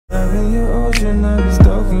in your ocean, I be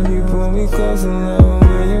stalking you, pull me close and love.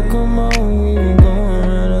 When you come on, we be going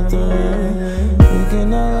right up the rain. You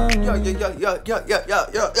cannot love me. Yo.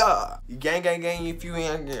 Gang, if you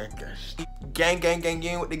ain't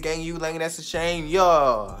gang with the gang, you lame, that's a shame,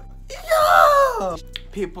 yo.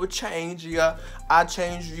 People change, yeah. I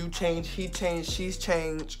change, you change, he changed, she's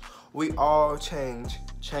changed. We all change.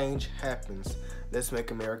 Change happens. Let's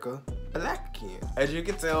make America black again. As you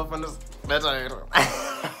can tell from this, that's title.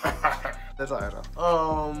 That's title.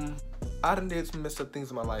 I done did some messed up things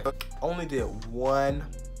in my life. Only did one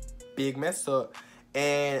big mess up,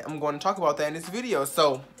 and I'm going to talk about that in this video.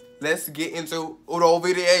 So let's get into the whole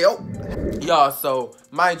video. Y'all, so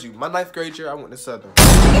mind you, my 9th grade year, I went to Southern.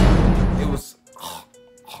 It was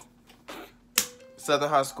Southern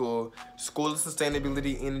High School, School of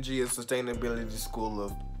Sustainability, Energy and Sustainability School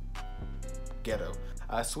of Ghetto.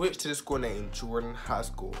 I switched to the school name Jordan High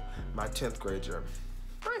School, my 10th grade year.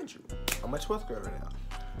 Mind you, I'm a 12th grader now.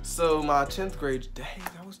 So my 10th grade, dang,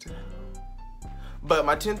 I was too old. But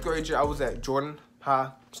my 10th grade year, I was at Jordan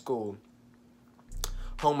High School,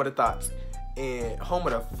 home of the thoughts, and home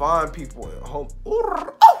of the fun people, and home.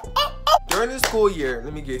 During the school year,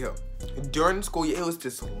 let me get here. During the school year, it was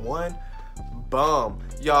just one bum.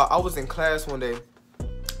 Y'all, I was in class one day.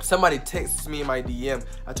 Somebody texted me in my DM.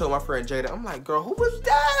 I told my friend Jada, I'm like, girl, who was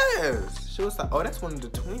that? She was like, oh, that's one of the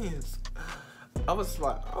twins. I was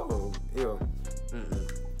like, oh, ew.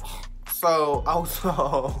 So I was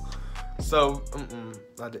I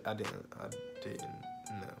didn't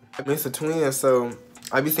know. It's a twin, so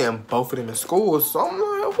I be seeing both of them in school. So I'm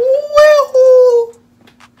like, who?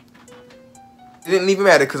 It didn't even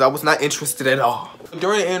matter because I was not interested at all.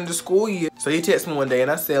 During the end of the school year, so he texted me one day and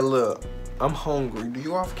I said, look, I'm hungry. Do you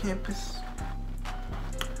go off campus?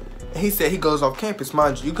 And he said he goes off campus.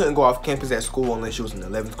 Mind you, you couldn't go off campus at school unless you was an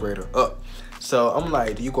 11th grader up. So I'm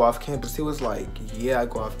like, do you go off campus? He was like, yeah, I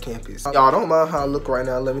go off campus. Y'all don't mind how I look right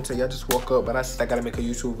now. Let me tell you, I just woke up, but I said I gotta make a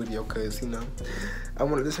YouTube video because, you know, I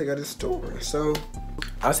wanted to tell you this story. So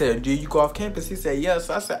I said, do you go off campus? He said, yes.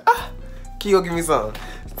 So I said, can you go give me some?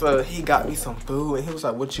 So he got me some food and he was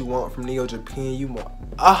like, what you want from Neo Japan? You want,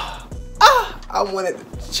 I wanted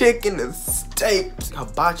the chicken, the steak,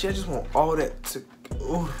 hibachi. I just want all that to,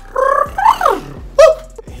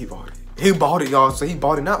 He bought it. He bought it, y'all. So he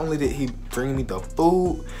bought it. Not only did he bring me the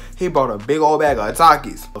food, he bought a big old bag of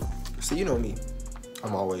Takis. So you know me,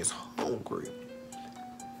 I'm always hungry.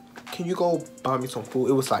 Can you go buy me some food?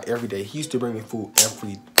 It was like every day. He used to bring me food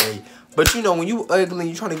every day. But you know, when you ugly and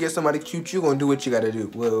you trying to get somebody cute, you gonna do what you gotta do.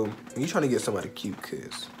 Well, when you trying to get somebody cute,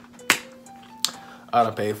 cause I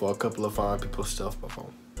done paid for a couple of fine people's stuff before.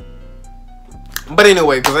 But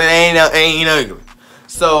anyway, cause it ain't ugly.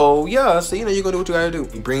 So yeah, so you know, you gonna do what you gotta do.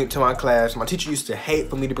 You bring it to my class. My teacher used to hate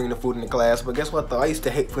for me to bring the food in the class, but guess what though? I used to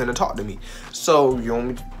hate for him to talk to me. So you want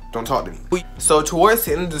me to, don't talk to me. So towards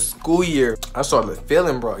the end of the school year, I started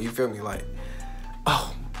feeling, bro, you feel me? Like,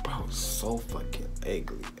 oh, bro, so fucking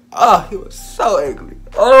ugly. Oh, he was so ugly.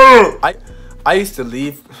 Oh, I used to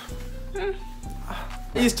leave.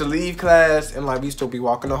 I used to leave class and like we used to be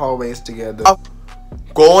walking the hallways together.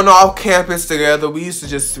 Going off campus together. We used to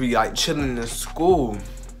just be like chilling in school.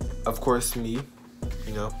 Of course, me,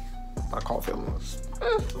 you know, I caught feelings.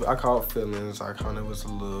 I caught feelings. I kind of was a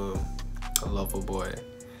lover boy.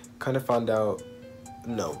 Kind of found out,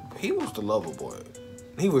 no, he was the lover boy.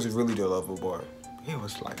 He was really the lover boy. He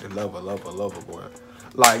was like the lover boy.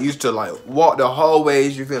 Like, used to like walk the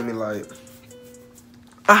hallways, you feel me? Like,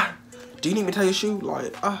 do you need me to tie your shoe?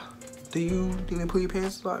 Like, do you need me to pull your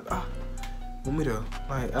pants? Like, want me to,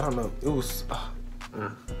 like, I don't know. It was,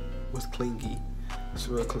 it was clingy. It's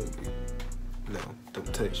real clingy. No,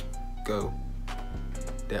 don't touch me. Go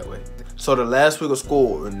that way. So the last week of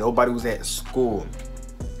school, and nobody was at school.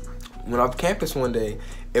 Went off campus one day,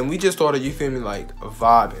 and we just started, you feel me, like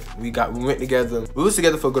vibing. We went together. We was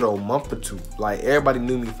together for a good old month or two. Like everybody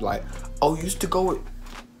knew me for like, oh, you used to go with,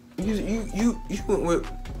 you went with,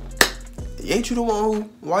 ain't you the one who?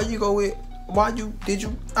 Why you go with? Did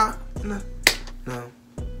you? No.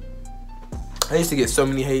 I used to get so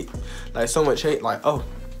many hate, like so much hate. Like, oh,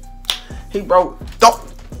 he broke. Don't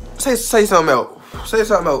say something else. Say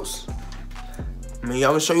something else. I mean, I'm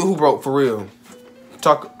gonna show you who broke for real.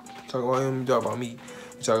 Talk about him, talk about me.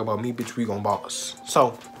 You talk about me, bitch, we gon' boss.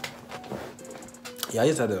 So, yeah, I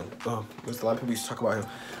used to have to, there's a lot of people used to talk about him.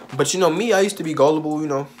 But you know, me, I used to be gullible, you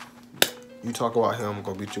know. You talk about him, I'm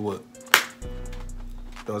gonna beat you up.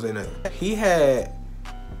 Don't say nothing. He had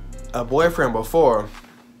a boyfriend before,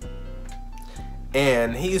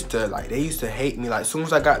 and he used to, like, they used to hate me. Like, as soon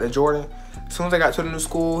as I got to Jordan, As soon as I got to the new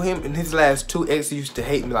school, him and his last 2 exes used to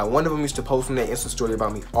hate me. Like, one of them used to post on their Insta story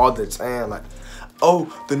about me all the time. Like,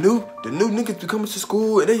 oh, the new niggas be coming to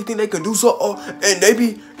school and they think they can do something, and they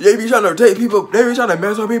be trying to take people, they be trying to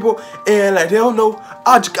mess with people, and like they don't know.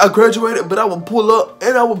 I graduated, but I will pull up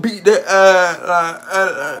and I will beat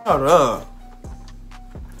that hold up.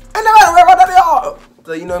 Ain't nobody worry about that, y'all.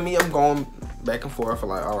 So you know me, I'm going back and forth for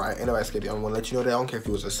like, all right, ain't nobody scared. I'm gonna let you know that I don't care if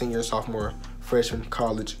he was a senior, sophomore, freshman,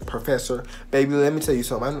 college, professor. Baby, let me tell you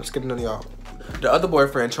something. I'm not scared of none of y'all. The other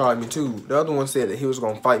boyfriend tried me too. The other one said that he was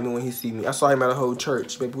gonna fight me when he see me. I saw him at a whole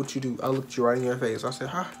church. Baby, what you do? I looked you right in your face. I said,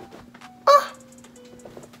 huh?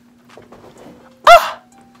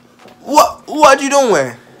 What you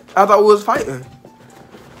doing? I thought we was fighting.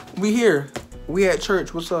 We here. We at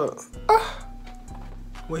church. What's up?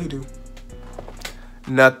 What he do?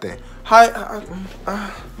 Nothing. Hi.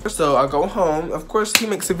 So I go home. Of course, he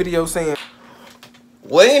makes a video saying,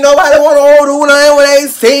 well, ain't nobody wanna do nothing when they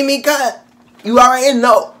see me cut. You already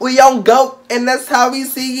know we on go, and that's how we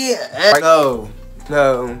see it. No.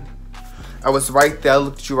 I was right there. I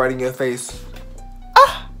looked at you right in your face.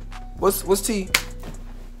 What's T?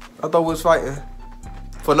 I thought we was fighting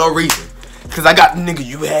for no reason. Cause I got the nigga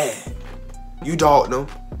you had. You dogged him,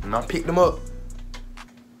 and I picked him up,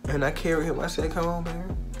 and I carried him. I said, "Come on,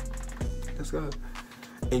 man, let's go."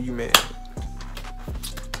 And you mad?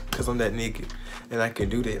 Cause I'm that nigga, and I can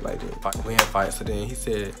do that like that. We had fights. So then he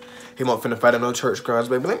said he won't finna fight at no church grounds,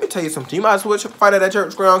 baby. Let me tell you something. You might as well fight at that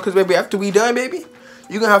church ground, cause baby, after we done, baby,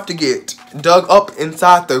 you gonna have to get dug up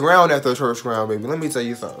inside the ground at the church ground, baby. Let me tell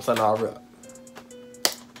you something. So now,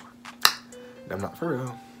 I'm not for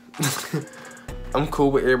real. I'm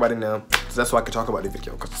cool with everybody now. So that's why I can talk about the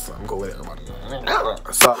video, because I'm cool with everybody now.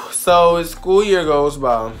 So as school year goes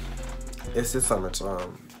by, it's the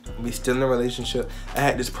summertime. We still in a relationship. I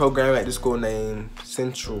had this program at the school named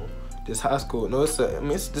Central. This high school. No, it's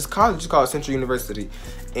this college is called Central University.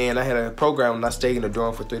 And I had a program and I stayed in the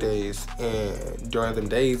dorm for 3 days. And during them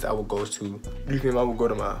days, I would go to the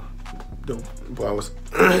boy I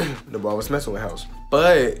was messing with house.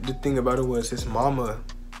 But the thing about it was his mama.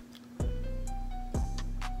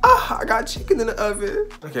 I got chicken in the oven.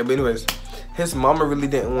 Okay, but anyways, his mama really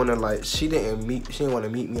didn't want to like. She didn't want to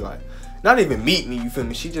meet me, like, not even meet me. You feel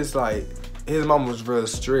me? She just like, his mama was real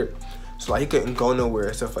strict, so like he couldn't go nowhere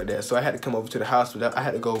and stuff like that. So I had to come over to the house, but I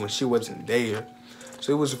had to go when she wasn't there.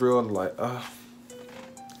 So it was real like.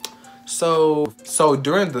 So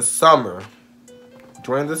during the summer,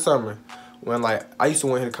 when like I used to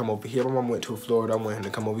want him to come over here, my mom went to Florida. I wanted him to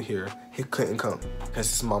come over here. He couldn't come because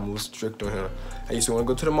his mama was strict on him. I used to want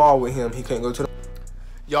to go to the mall with him. He couldn't go to the.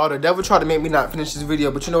 Y'all, the devil tried to make me not finish this video,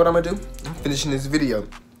 but you know what I'm gonna do? I'm finishing this video.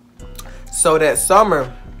 So that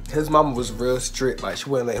summer, his mama was real strict. Like, she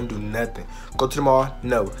wouldn't let him do nothing. Go to the mall?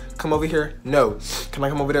 No. Come over here? No. Can I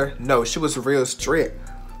come over there? No. She was real strict.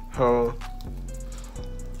 You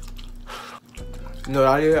know what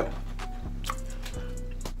I did?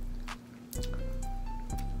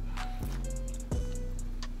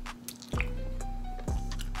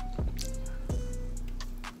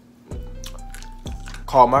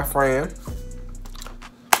 Called my friend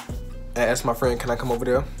and asked my friend, can I come over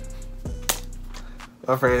there?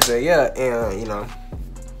 My friend said, yeah, and you know,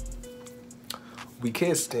 we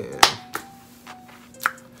kissed and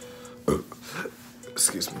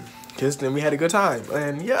excuse me, kissed and we had a good time,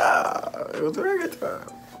 and yeah, it was a very good time.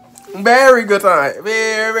 Very good time.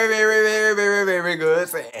 Very good.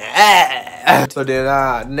 So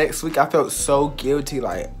then next week I felt so guilty.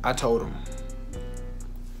 Like, I told him.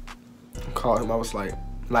 Called him. I was like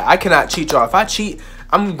I cannot cheat, y'all. If I cheat,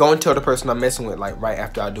 I'm going to tell the person I'm messing with like right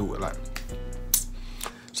after I do it. Like,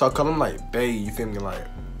 so I call him like, babe, you feel me? Like,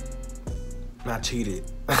 I cheated.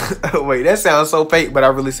 Wait, that sounds so fake, but I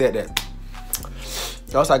really said that.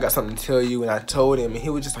 Also, I got something to tell you, and I told him, and he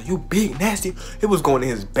was just like, you big nasty. He was going in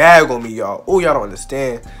his bag on me, y'all. Oh, y'all don't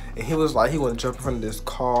understand. And he was like, he wanted to jump in front of this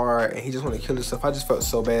car, and he just wanted to kill himself. I just felt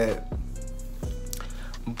so bad.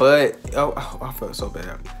 But, I felt so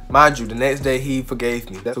bad. Mind you, the next day, he forgave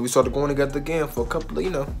me. So we started going together again for a couple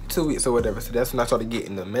of, 2 weeks or whatever. So that's when I started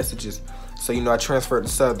getting the messages. So, I transferred to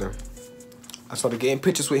Southern. I started getting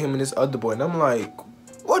pictures with him and this other boy. And I'm like,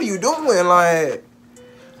 what are you doing? Like,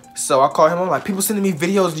 so I called him. I'm like, people sending me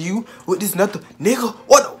videos of you with this nothing. Nigga,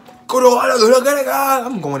 what?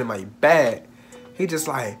 I'm going in my bag. He just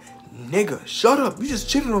like, nigga, shut up. You just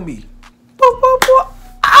cheated on me.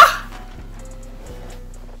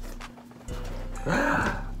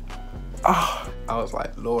 I was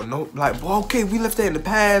like, Lord, no, like, boy, okay, we left that in the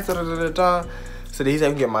past. So then he's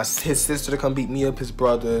even get his sister to come beat me up, his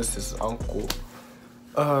brothers, his uncle.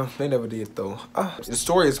 They never did though. The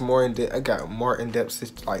story is more in depth. I got more in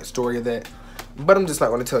depth like story of that, but I'm just not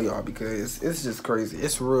gonna tell y'all because it's just crazy.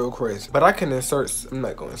 It's real crazy. But I can insert. I'm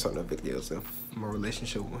not gonna insert no videos of my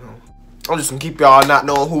relationship with him. I'm just gonna keep y'all not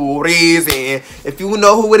knowing who it is, and if you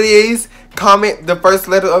know who it is, comment the first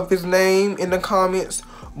letter of his name in the comments.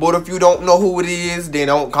 But if you don't know who it is, then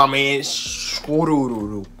don't comment.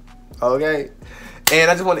 Okay? And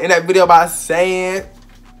I just want to end that video by saying,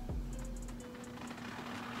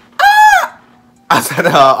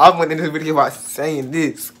 I went into the video by saying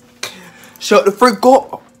this. Shut the freak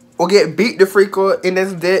up or get beat the freak up, and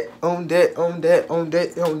that's that, on that, on that, on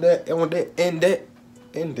that, on that, on that, and that,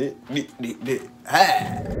 and that.